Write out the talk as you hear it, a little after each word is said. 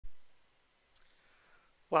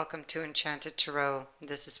Welcome to Enchanted Tarot.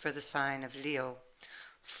 This is for the sign of Leo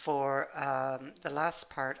for the last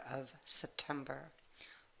part of September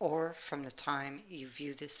or from the time you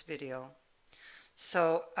view this video.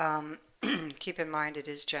 So keep in mind it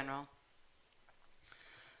is general.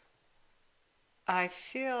 I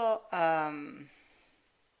feel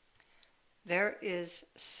there is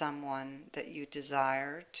someone that you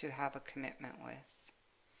desire to have a commitment with.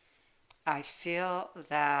 I feel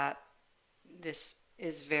that this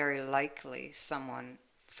is very likely someone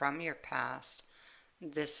from your past.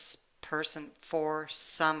 This person, for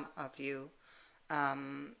some of you,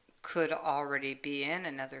 could already be in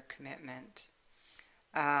another commitment.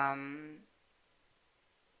 Um,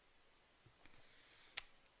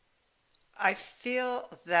 I feel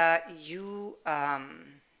that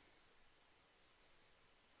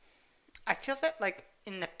I feel that like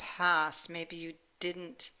in the past, maybe you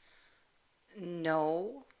didn't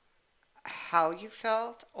know how you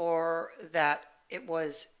felt or that it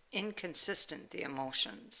was inconsistent, the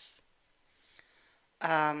emotions.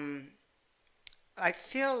 Um, I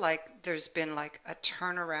feel like there's been like a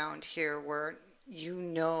turnaround here where you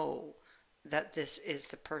know that this is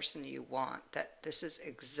the person you want, that this is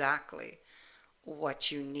exactly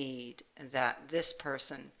what you need, that this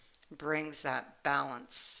person brings that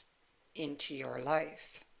balance into your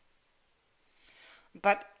life.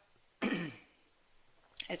 But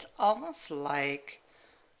it's almost like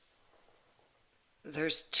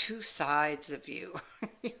there's two sides of you.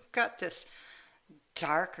 You've got this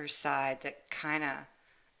darker side that kind of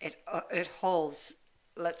it holds,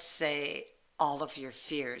 let's say, all of your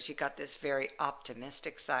fears. You got this very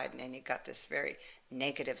optimistic side, and then you got this very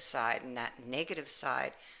negative side, and that negative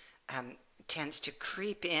side um, tends to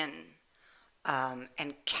creep in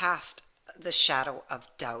and cast the shadow of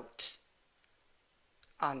doubt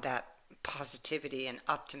on that positivity and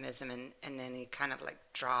optimism, and then you kind of like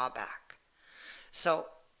draw back. So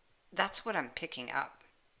that's what I'm picking up.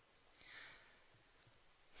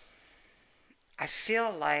 I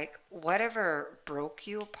feel like whatever broke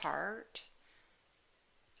you apart,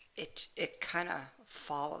 it kind of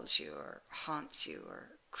follows you or haunts you or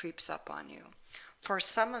creeps up on you. For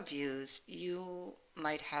some of yous, you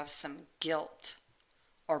might have some guilt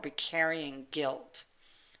or be carrying guilt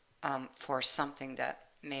for something that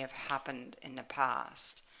may have happened in the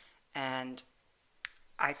past. And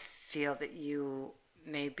I feel that you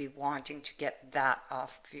may be wanting to get that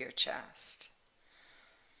off of your chest.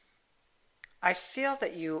 I feel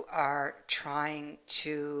that you are trying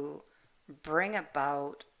to bring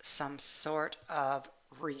about some sort of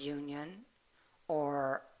reunion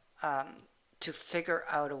or to figure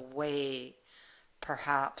out a way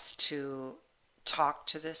perhaps to talk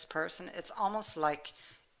to this person. It's almost like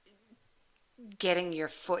getting your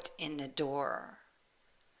foot in the door,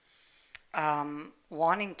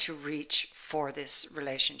 wanting to reach for this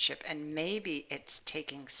relationship, and maybe it's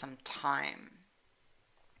taking some time.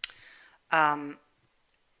 Um,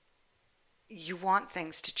 you want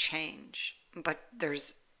things to change, but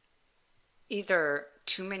there's either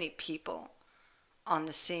too many people on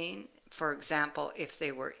the scene, for example, if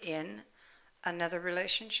they were in another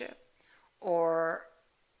relationship, or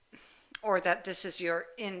that this is your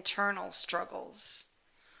internal struggles,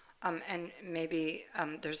 and maybe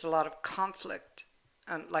there's a lot of conflict.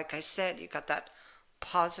 Like I said, you got that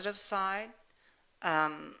positive side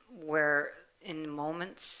where in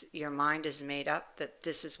moments your mind is made up that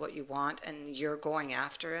this is what you want and you're going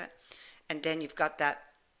after it, and then you've got that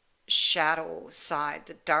shadow side,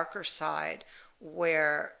 the darker side,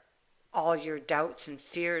 where all your doubts and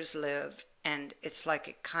fears live, and it's like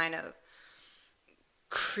it kind of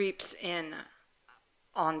creeps in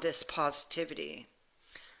on this positivity.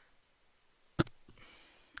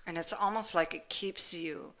 And it's almost like it keeps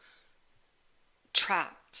you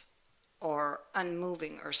trapped or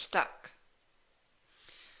unmoving or stuck.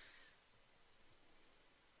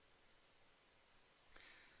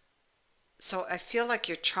 So I feel like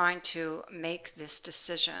you're trying to make this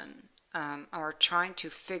decision or trying to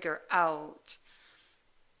figure out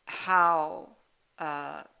how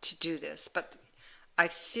to do this. But I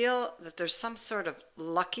feel that there's some sort of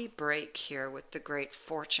lucky break here with the Great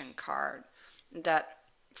Fortune card that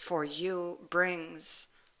for you brings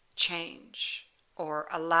change or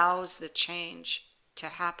allows the change to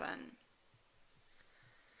happen.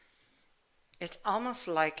 It's almost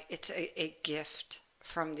like it's a gift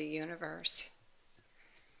from the universe.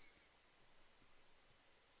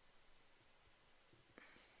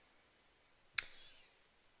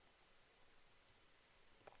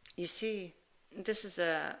 You see, this is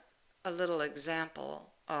a little example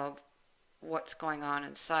of what's going on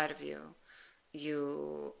inside of you.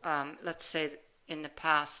 You, let's say in the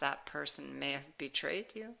past that person may have betrayed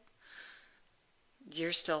you.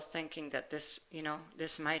 You're still thinking that this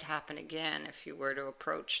might happen again if you were to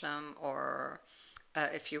approach them, or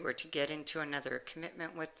if you were to get into another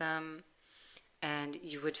commitment with them, and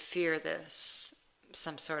you would fear this,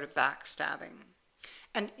 some sort of backstabbing.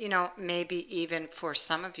 And maybe even for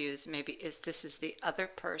some of you, maybe this is the other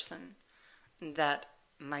person that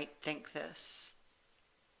might think this,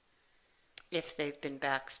 if they've been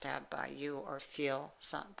backstabbed by you or feel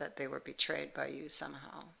that they were betrayed by you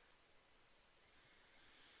somehow.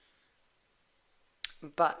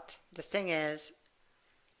 But the thing is,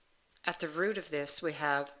 at the root of this, we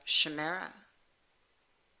have Chimera.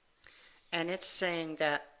 And it's saying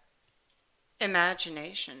that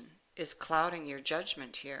imagination is clouding your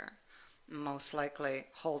judgment here, most likely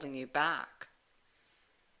holding you back.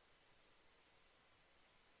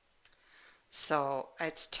 So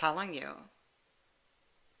it's telling you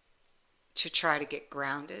to try to get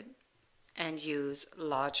grounded and use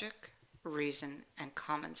logic, reason, and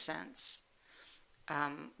common sense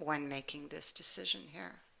when making this decision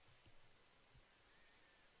here.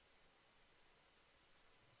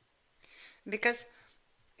 Because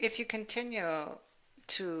if you continue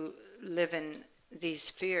to live in these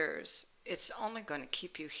fears, it's only going to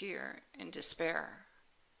keep you here in despair.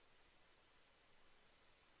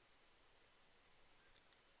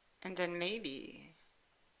 And then maybe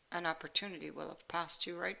an opportunity will have passed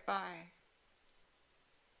you right by.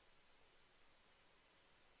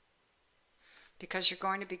 Because you're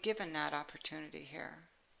going to be given that opportunity here.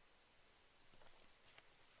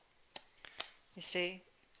 You see,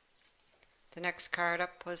 the next card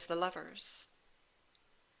up was the Lovers.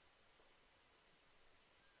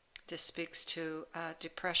 This speaks to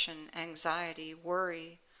depression, anxiety,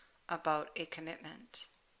 worry about a commitment.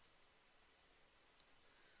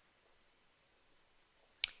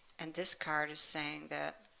 And this card is saying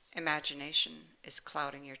that imagination is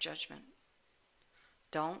clouding your judgment.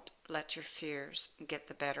 Don't let your fears get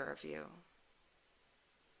the better of you.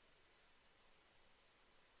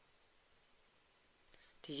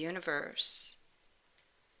 The universe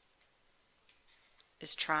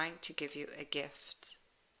is trying to give you a gift.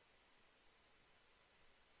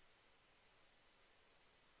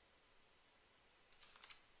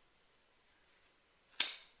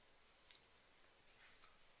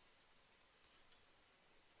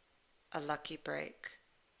 A lucky break,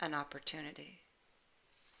 an opportunity.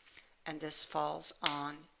 And this falls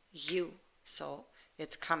on you. So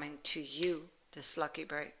it's coming to you, this lucky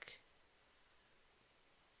break.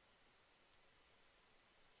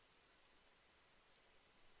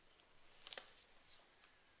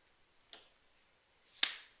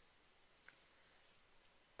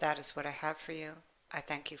 That is what I have for you. I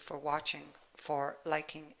thank you for watching, for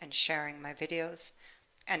liking and sharing my videos,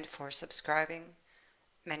 and for subscribing.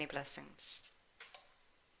 Many blessings.